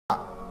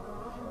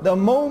The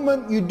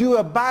moment you do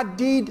a bad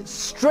deed,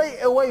 straight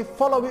away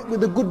follow it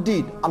with a good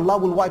deed. Allah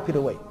will wipe it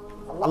away.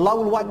 Allah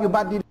will wipe your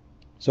bad deed.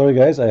 Sorry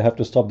guys, I have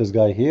to stop this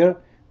guy here.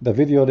 This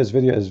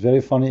video is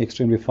very funny,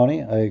 extremely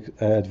funny. I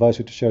advise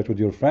you to share it with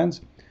your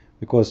friends,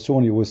 because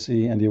soon you will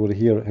see and you will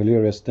hear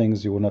hilarious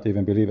things you will not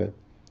even believe it.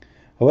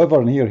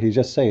 However, in here he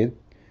just said,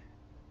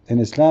 in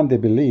Islam they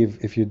believe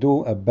if you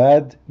do a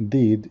bad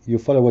deed, you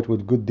follow it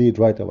with good deed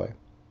right away.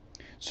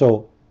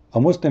 So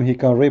a Muslim, he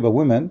can rape a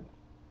woman,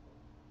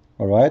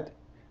 alright,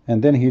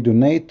 and then he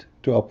donate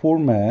to a poor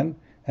man,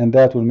 and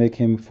that will make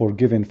him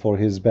forgiven for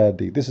his bad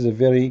deed. This is a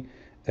very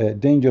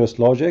dangerous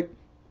logic,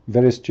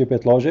 very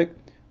stupid logic,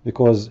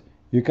 because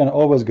you can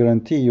always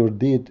guarantee your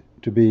deed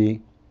to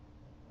be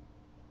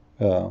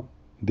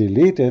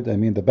deleted, I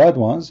mean the bad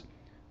ones,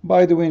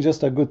 by doing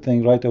just a good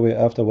thing right away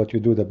after what you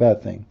do the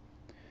bad thing.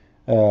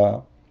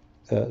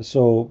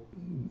 So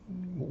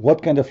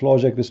what kind of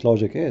logic this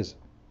logic is?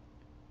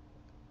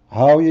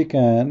 How you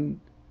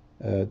can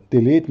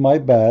delete my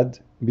bad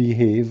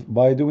behave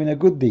by doing a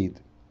good deed?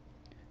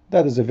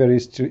 That is a very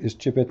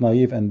stupid,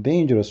 naive and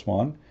dangerous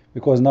one,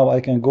 because now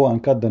I can go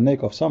and cut the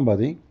neck of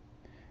somebody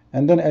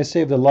and then I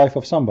save the life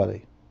of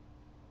somebody,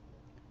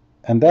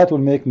 and that will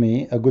make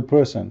me a good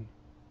person,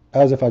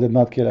 as if I did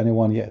not kill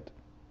anyone yet,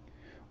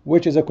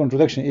 which is a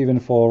contradiction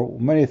even for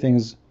many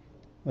things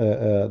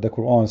the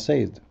Qur'an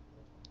said.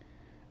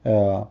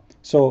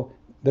 So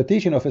the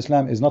teaching of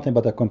Islam is nothing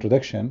but a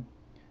contradiction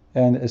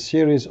and a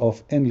series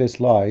of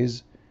endless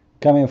lies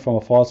coming from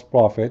a false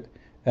prophet.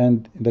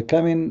 And the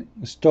coming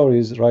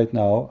stories right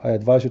now, I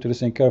advise you to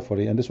listen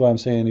carefully, and this is why I'm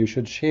saying you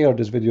should share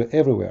this video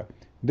everywhere.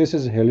 This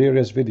is a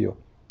hilarious video.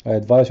 I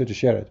advise you to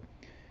share it.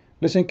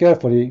 Listen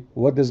carefully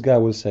what this guy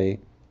will say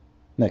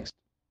next.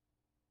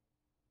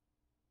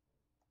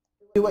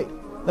 Wait,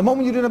 the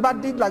moment you're doing a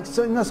bad deed, like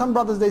so, some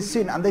brothers, they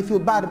sin and they feel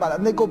bad about it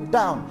and they go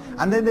down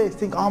and then they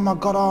think, oh my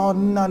God, oh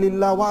inna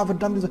lillah, why have I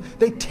done this?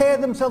 They tear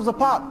themselves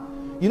apart.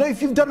 You know,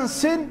 if you've done a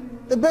sin,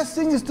 the best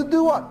thing is to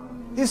do what?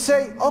 You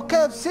say, okay,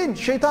 I've sinned,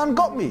 shaitan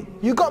got me.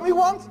 You got me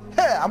once?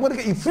 Hey, I'm going to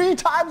get you 3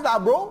 times now,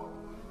 bro.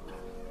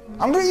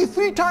 I'm going to get you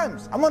 3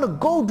 times. I'm going to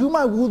go do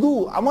my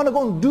wudu. I'm going to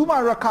go and do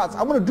my rakats.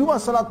 I'm going to do my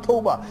salat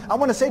tawbah. I'm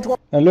going to say to Allah.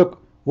 And look,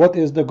 what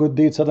is the good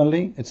deed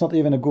suddenly? It's not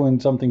even doing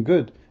something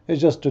good.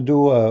 It's just to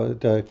do,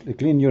 to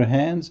clean your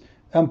hands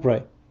and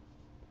pray.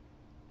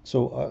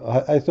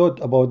 So I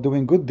thought about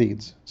doing good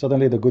deeds.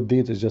 Suddenly the good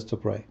deeds is just to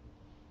pray.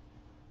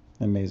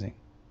 Amazing.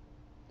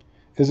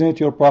 Isn't it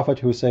your prophet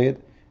who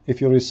said,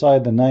 if you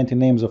recite the 90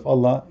 names of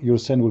Allah, your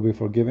sin will be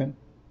forgiven?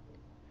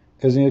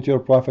 Isn't it your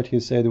prophet who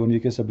said, when you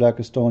kiss a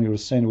black stone, your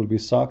sin will be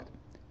sucked?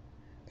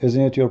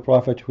 Isn't it your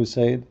prophet who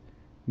said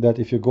that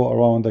if you go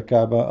around the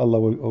Kaaba, Allah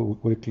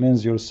will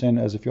cleanse your sin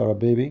as if you are a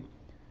baby?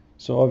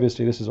 So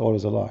obviously this is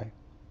always a lie.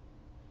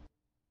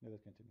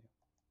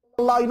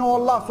 Allah, you know,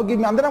 Allah forgive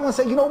me. And then I'm going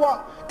to say, you know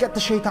what? Get the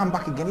shaitan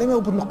back again. Let me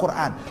open the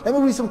Qur'an. Let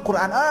me read some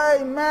Qur'an.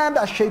 Hey man,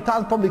 that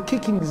shaitan's probably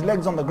kicking his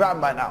legs on the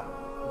ground by now.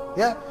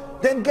 Yeah?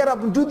 Then get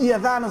up and do the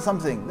adhan or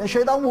something. Then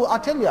shaitan will, I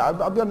tell you,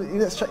 I'll be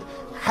honest,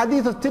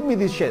 Hadith of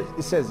Tirmidhi,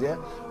 it says, yeah,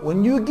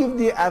 when you give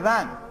the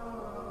adhan,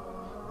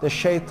 the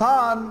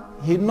shaitan,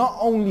 he not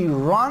only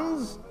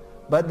runs,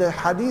 but the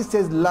hadith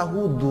says,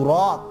 lahu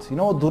durat. You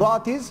know what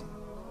durat is?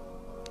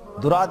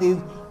 Durat is,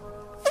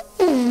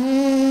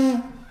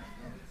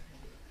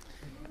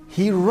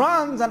 he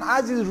runs, and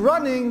as he's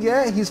running,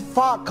 yeah, his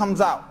fart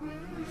comes out.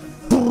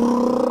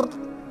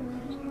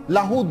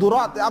 Lahu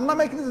durat. I'm not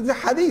making this a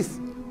hadith.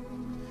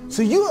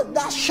 So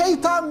that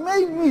shaitan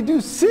made me do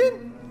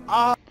sin.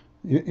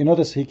 You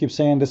notice he keeps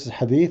saying this is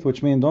hadith,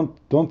 which means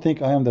don't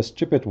think I am the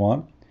stupid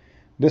one.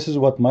 This is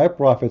what my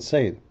prophet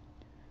said.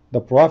 The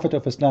prophet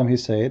of Islam, he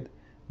said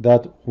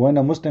that when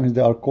a Muslim,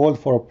 they are called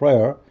for a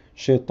prayer,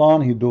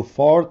 shaitan, he do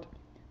fart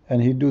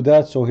and he do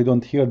that so he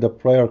don't hear the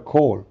prayer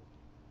call.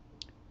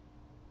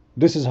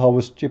 This is how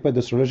stupid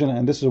this religion,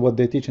 and this is what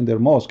they teach in their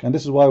mosque, and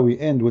this is why we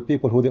end with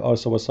people who they are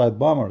suicide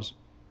bombers.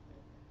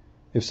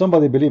 If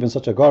somebody believes in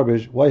such a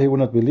garbage, why he will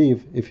not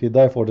believe if he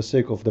die for the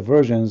sake of the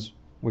virgins,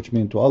 which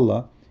mean to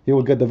Allah, he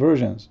will get the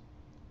virgins.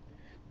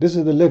 This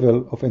is the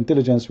level of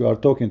intelligence we are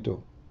talking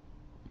to.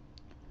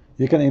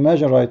 You can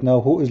imagine right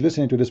now who is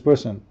listening to this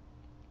person,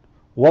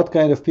 what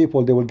kind of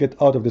people they will get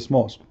out of this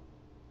mosque.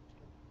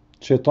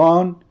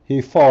 Shaitan,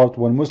 he fart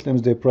when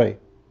Muslims they pray,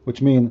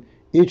 which means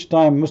each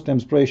time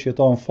Muslims pray,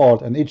 shaitan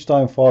fart, and each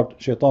time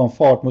shaitan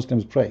fart,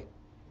 Muslims pray,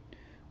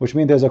 which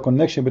means there's a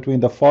connection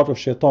between the fart of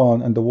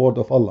shaitan and the word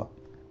of Allah.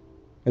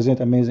 Isn't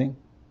it amazing?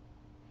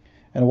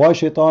 And why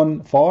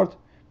shaitan fart?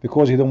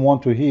 Because he don't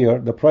want to hear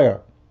the prayer.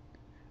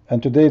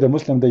 And today the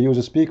Muslim, they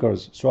use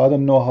speakers, so I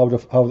don't know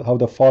how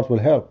the fart will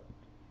help.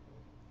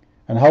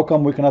 And how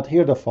come we cannot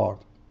hear the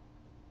fart?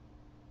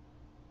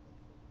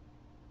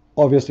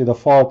 Obviously the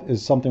fart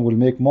is something will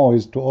make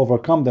noise to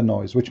overcome the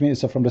noise, which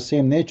means it's from the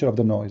same nature of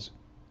the noise.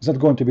 It's not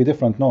going to be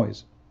different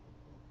noise.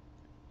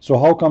 So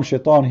how come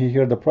shaitan, he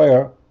hear the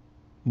prayer,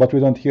 but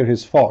we don't hear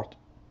his fart?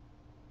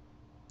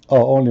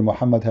 Oh, only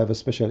Muhammad have a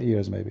special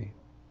ears maybe.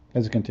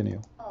 Let's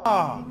continue.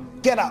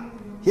 Get up.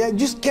 Yeah,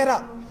 just get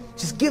up.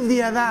 Just give the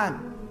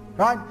adhan.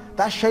 right?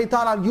 That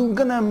shaitan, you're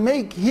gonna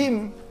make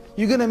him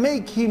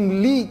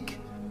leak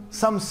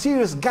some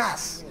serious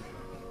gas.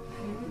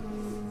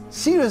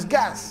 Serious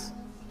gas.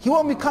 He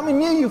won't be coming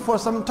near you for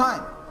some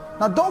time.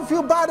 Now don't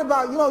feel bad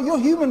about, you're a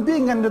human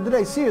being end of the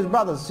day. Serious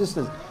brothers,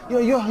 sisters.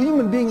 You're a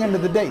human being end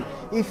of the day.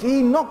 If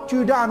he knocked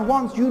you down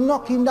once, you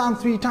knock him down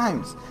 3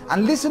 times.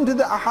 And listen to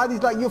the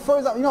ahadith like your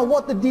first,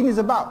 what the deen is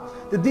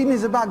about. The deen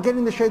is about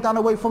getting the shaitan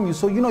away from you.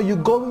 So you're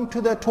going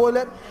to the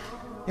toilet,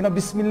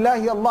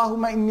 Bismillahi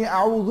Allahumma innee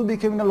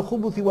bika minal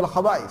khubthi wal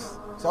khabaa-ith.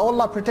 So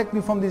Allah protect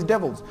me from these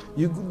devils.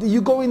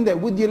 You go in there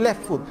with your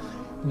left foot.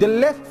 The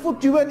left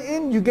foot you went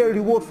in, you get a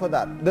reward for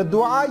that. The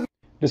dua.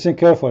 Listen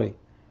carefully.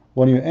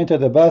 When you enter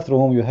the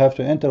bathroom, you have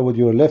to enter with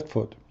your left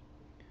foot,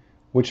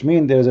 which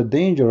means there is a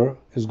danger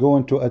is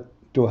going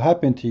to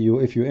happen to you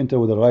if you enter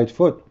with the right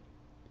foot.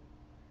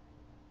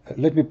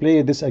 Let me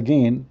play this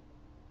again,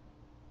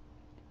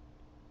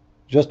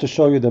 just to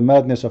show you the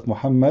madness of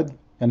Muhammad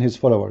and his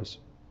followers.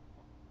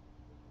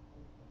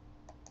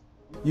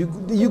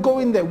 You go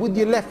in there with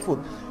your left foot.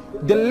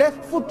 The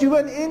left foot you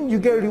went in, you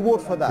get a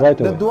reward for that. Right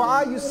the away.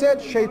 dua you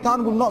said,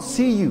 shaitan will not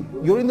see you.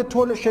 You're in the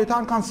toilet,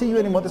 shaitan can't see you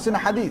anymore. That's in a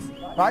hadith,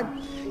 right?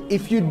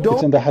 If you don't,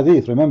 it's in the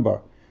hadith,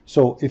 remember.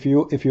 So if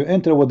you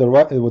enter with the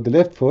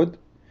left foot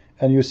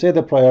and you say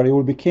the prayer, you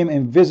will become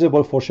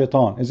invisible for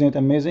shaitan. Isn't it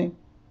amazing?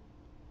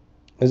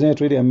 Isn't it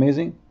really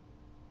amazing?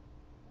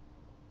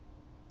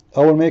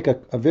 I will make a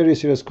very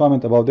serious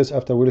comment about this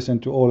after we listen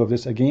to all of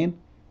this again.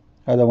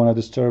 I don't want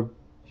to disturb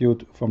you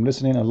from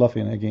listening and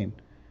laughing again.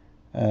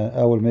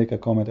 I will make a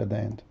comment at the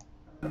end.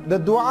 The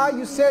dua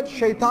you said,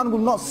 shaitan will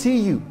not see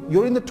you.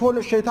 You're in the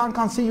toilet, shaitan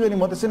can't see you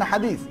anymore. That's in a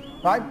hadith,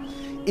 right?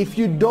 If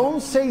you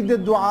don't say the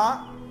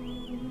dua,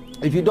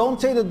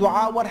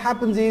 what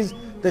happens is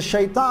the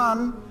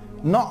shaitan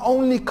not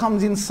only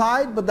comes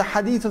inside, but the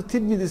hadith of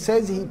Tirmidhi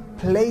says he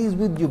plays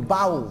with your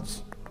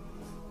bowels.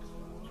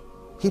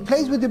 He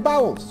plays with your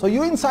bowels. So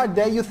you're inside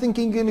there, you're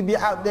thinking you're going to be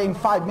out there in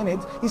 5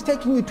 minutes. He's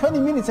taking you 20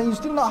 minutes and you're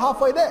still not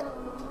halfway there.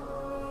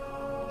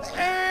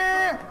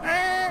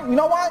 You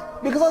know why?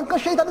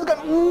 Because shaitan is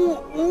going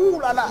ooh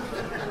la la.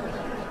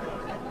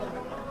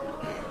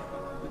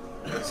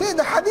 See,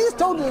 the hadith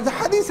told you, the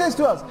hadith says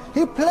to us,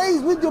 he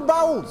plays with your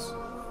bowels.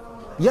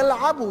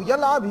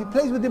 Yal'abu, he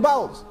plays with the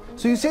bowels.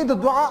 So you say the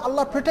dua,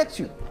 Allah protects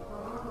you.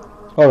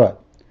 Alright.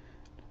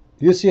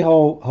 You see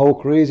how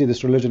crazy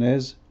this religion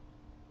is?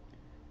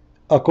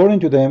 According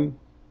to them,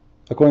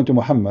 according to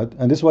Muhammad,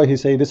 and this is why he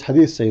say this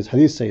hadith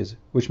says,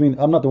 which means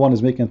I'm not the one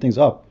who's making things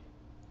up.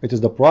 It is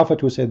the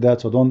Prophet who said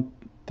that, so don't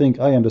think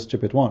I am the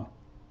stupid one.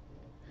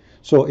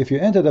 So if you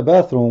enter the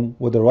bathroom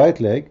with the right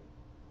leg,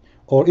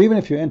 or even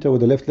if you enter with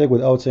the left leg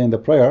without saying the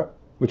prayer,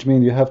 which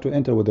means you have to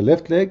enter with the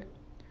left leg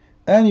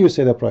and you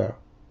say the prayer,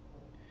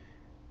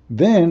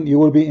 then you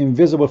will be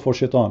invisible for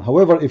shaitan.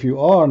 However, if you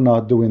are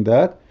not doing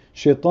that,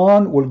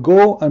 shaitan will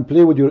go and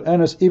play with your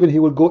anus. Even he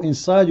will go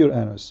inside your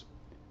anus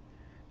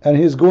and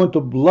he's going to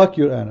block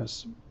your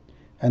anus,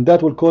 and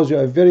that will cause you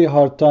a very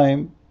hard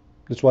time.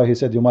 That's why he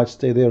said you might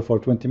stay there for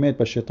 20 minutes,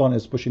 but shaitan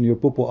is pushing your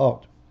poo-poo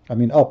out. I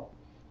mean up.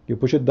 You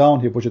push it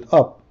down, he push it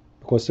up,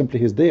 because simply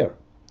he's there.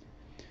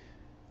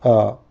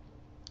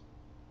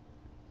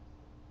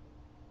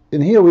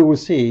 In here we will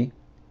see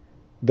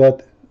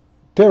that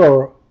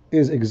terror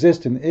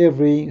exists in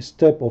every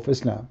step of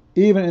Islam.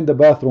 Even in the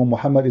bathroom,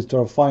 Muhammad is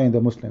terrifying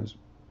the Muslims.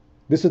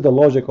 This is the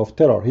logic of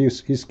terror.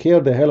 He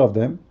scared the hell of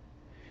them.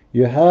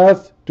 You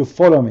have to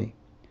follow me,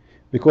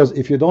 because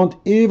if you don't,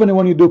 even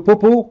when you do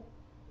poo-poo,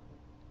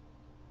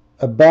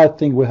 a bad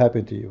thing will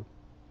happen to you.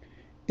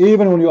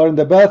 Even when you are in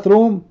the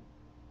bathroom,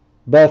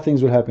 bad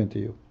things will happen to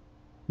you.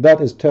 That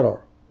is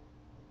terror.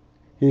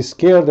 He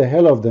scared the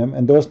hell of them,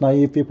 and those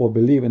naive people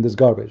believe in this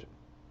garbage.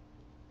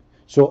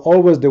 So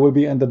always they will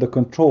be under the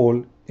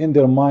control in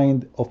their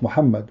mind of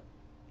Muhammad,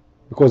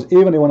 because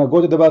even if you want to go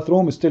to the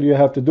bathroom, still you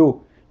have to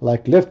do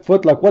like left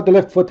foot. Like what the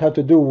left foot have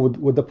to do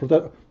with the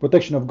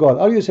protection of God?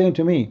 Are you saying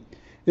to me,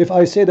 if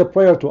I say the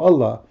prayer to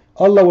Allah,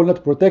 Allah will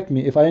not protect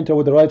me if I enter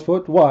with the right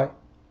foot? Why?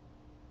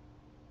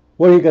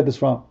 Where do you get this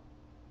from?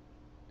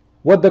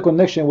 What the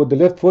connection with the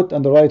left foot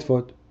and the right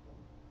foot?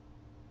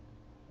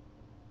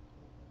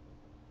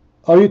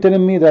 Are you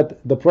telling me that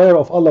the prayer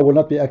of Allah will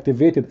not be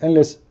activated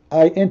unless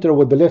I enter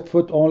with the left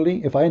foot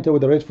only? If I enter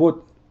with the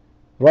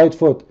right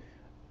foot,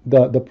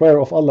 the prayer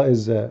of Allah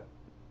is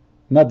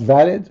not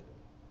valid?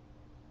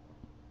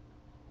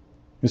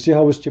 You see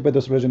how stupid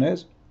this religion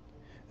is?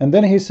 And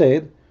then he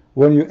said,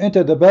 when you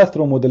enter the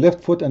bathroom with the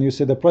left foot and you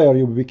say the prayer,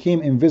 you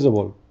became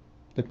invisible.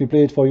 Let me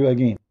play it for you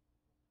again.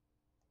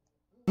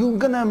 You're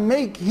gonna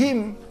make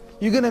him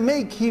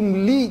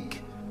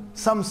leak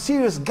some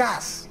serious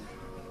gas.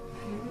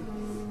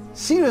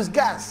 Serious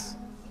gas.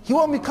 He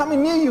won't be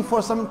coming near you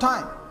for some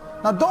time.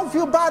 Now don't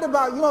feel bad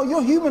about,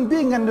 you're a human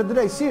being end of the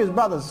day. Serious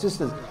brothers,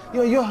 sisters.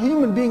 You're a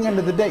human being end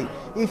of the day.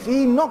 If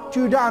he knocked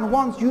you down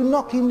once, you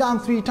knock him down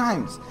 3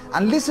 times.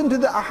 And listen to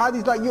the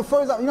ahadith like your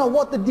first,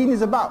 what the deen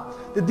is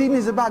about. The deen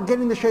is about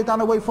getting the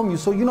shaitan away from you.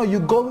 So you're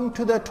going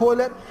to the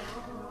toilet,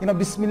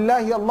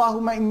 Bismillah,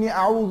 Allahumma innee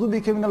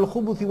bika minal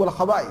khubthi wal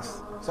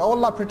khabaa-ith. So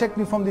Allah protect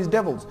me from these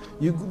devils.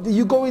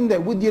 You go in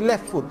there with your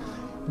left foot.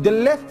 The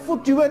left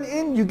foot you went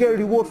in, you get a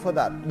reward for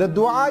that. The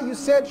dua you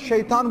said,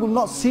 shaitan will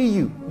not see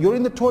you. You're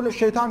in the toilet,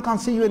 shaitan can't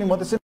see you anymore.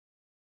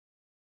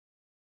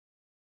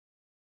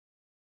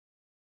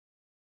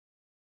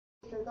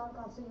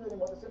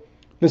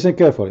 Listen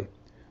carefully.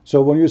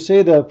 So when you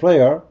say the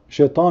prayer,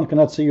 shaitan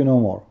cannot see you no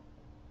more.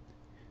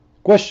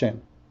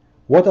 Question: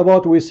 what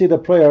about we see the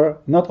prayer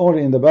not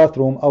only in the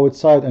bathroom,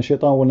 outside, and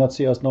shaitan will not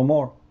see us no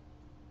more?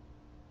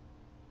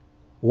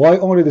 Why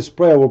only this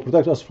prayer will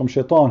protect us from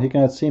shaitan? He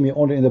cannot see me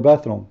only in the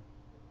bathroom.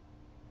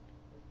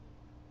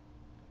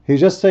 He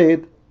just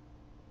said,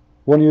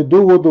 when you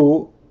do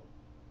wudu,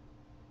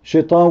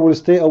 shaitan will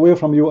stay away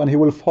from you and he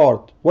will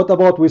fart. What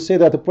about we say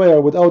that prayer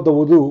without the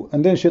wudu,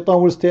 and then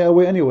shaitan will stay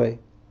away anyway?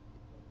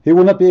 He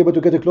will not be able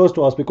to get close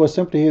to us because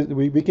simply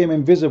we became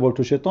invisible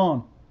to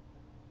shaitan.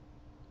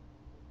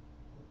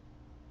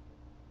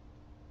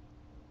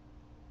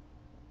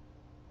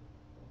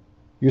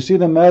 You see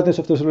the madness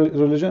of this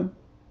religion?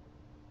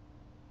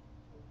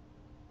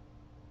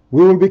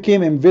 We will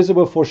become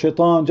invisible for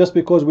shaitan just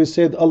because we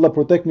said, Allah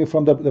protect me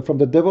from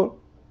the devil.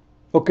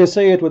 Okay,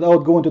 say it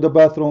without going to the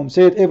bathroom.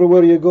 Say it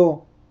everywhere you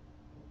go.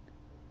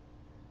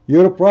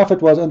 Your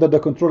prophet was under the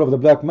control of the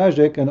black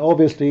magic, and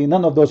obviously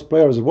none of those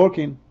prayers are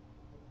working.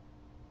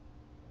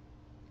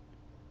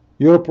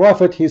 Your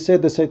prophet, he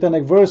said the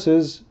satanic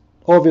verses,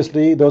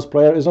 obviously those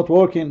prayers is not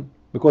working,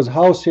 because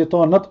how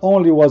shaitan not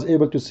only was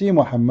able to see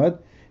Muhammad,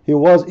 he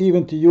was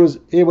even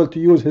able to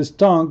use his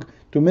tongue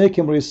to make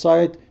him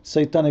recite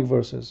satanic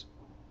verses.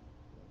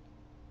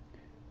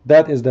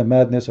 That is the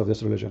madness of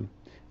this religion.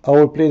 I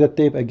will play the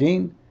tape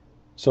again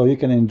so you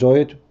can enjoy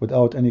it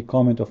without any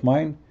comment of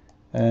mine,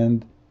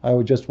 and I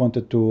just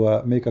wanted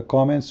to make a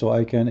comment so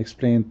I can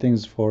explain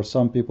things for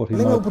some people who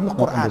might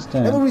not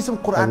understand. Let me read some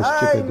Qur'an.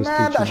 Hey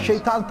man, that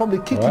shaitan's probably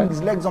kicking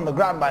his legs on the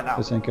ground by now.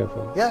 Listen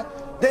carefully. Yeah?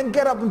 Then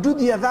get up and do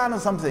the adhan or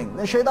something.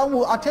 Then shaitan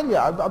will, I tell you,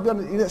 I'll be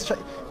honest,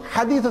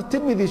 Hadith of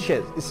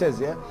Tirmidhi, it says,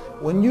 yeah,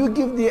 when you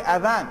give the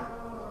adhan,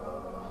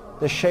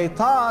 the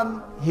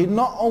shaitan, he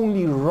not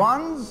only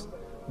runs,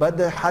 but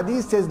the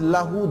hadith says,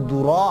 lahu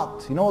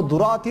durat. You know what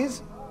durat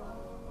is?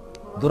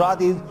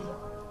 Durat is,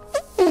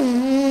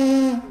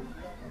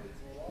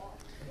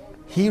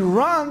 he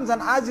runs,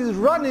 and as he's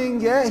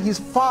running, yeah, his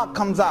fart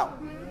comes out.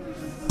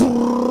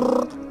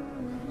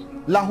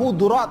 Lahu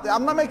durat.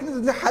 I'm not making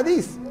this the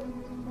hadith.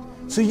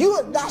 So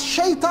that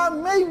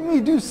shaitan made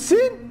me do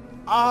sin.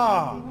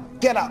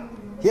 Get up.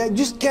 Yeah,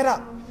 just get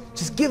up.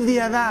 Just give the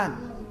adhan.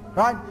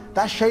 Right?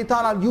 That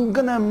shaitan, you're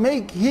gonna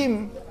make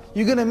him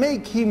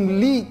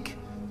leak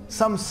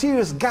some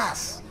serious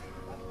gas.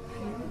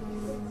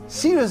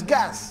 Serious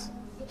gas.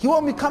 He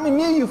won't be coming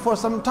near you for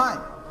some time.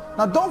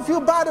 Now don't feel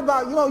bad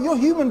about, you're a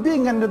human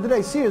being end of the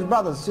day. Serious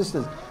brothers,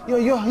 sisters.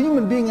 You're a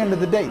human being end of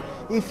the day.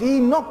 If he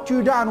knocked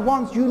you down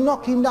once, you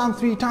knock him down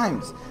 3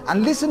 times.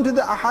 And listen to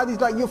the ahadith,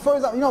 like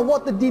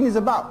what the deen is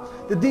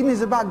about. The deen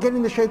is about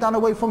getting the shaitan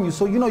away from you.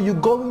 So you're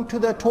going to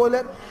the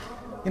toilet,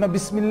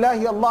 Bismillah,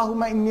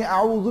 Allahumma innee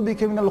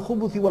bika minal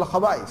khubthi wal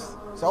khabaa-ith.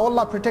 So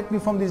Allah protect me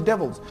from these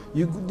devils.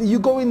 You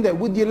go in there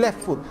with your left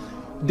foot.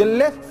 The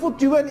left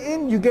foot you went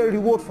in, you get a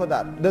reward for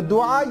that. The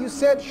dua you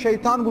said,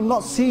 shaitan will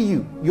not see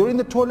you. You're in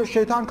the toilet,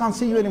 shaitan can't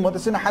see you anymore.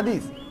 That's in a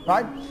hadith,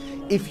 right?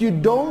 If you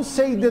don't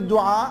say the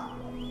dua,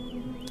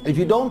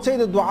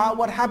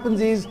 what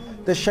happens is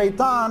the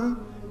shaitan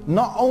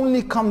not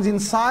only comes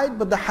inside,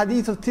 but the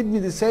hadith of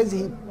Tirmidhi says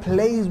he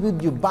plays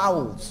with your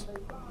bowels.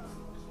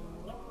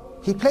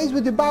 He plays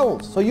with your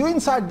bowels. So you're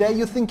inside there,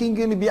 you're thinking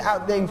you're going to be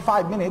out there in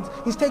 5 minutes.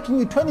 He's taking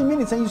you 20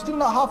 minutes and you're still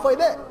not halfway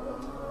there.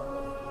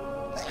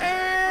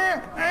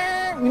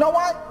 You know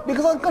why?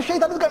 Because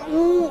shaitan is going,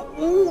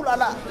 ooh, la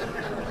la.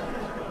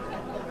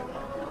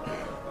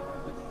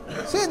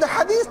 See, the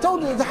hadith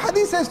told you, the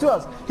hadith says to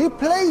us, he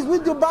plays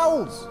with your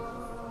bowels.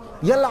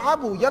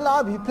 Yal'abu,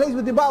 he plays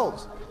with the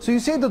bowels. So you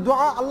say the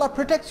dua, Allah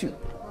protects you.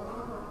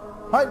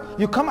 Right?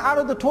 You come out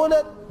of the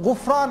toilet,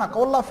 ghufranak,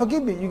 Allah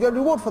forgive me, you get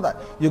reward for that.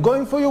 You're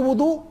going for your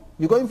wudu,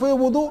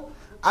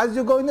 as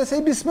you're going there, say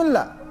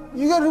Bismillah,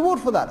 you get reward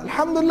for that.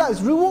 Alhamdulillah,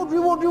 it's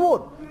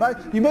reward. Right?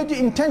 You made your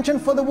intention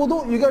for the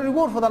wudu, you get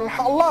reward for that.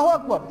 Allahu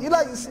Akbar.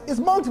 It's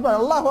multiplied,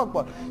 Allahu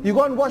Akbar. You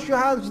go and wash your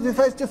hands with the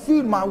face to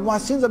feel my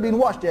sins have been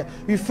washed. Yeah.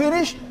 You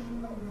finish,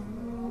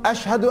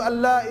 Ashhadu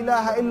an la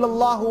ilaha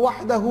illallah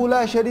wahdahu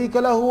la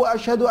sharika lahu,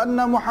 ashhadu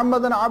anna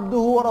Muhammadan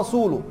abduhu wa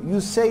rasuluh. You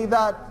say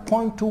that,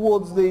 point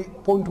towards the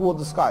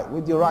sky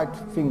with your right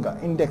finger,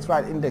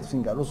 right index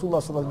finger. Rasulullah sallallahu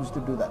alaihi wasallam used to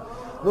do that.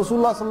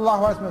 Rasulullah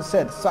sallallahu alaihi wasallam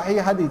said,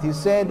 Sahih hadith, he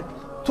said,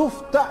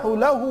 تفتح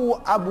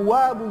له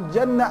أبواب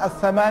الجنة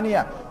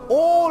الثمانية.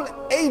 All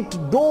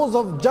 8 doors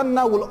of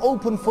Jannah will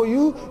open for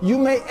you. You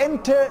may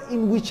enter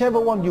in whichever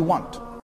one you want.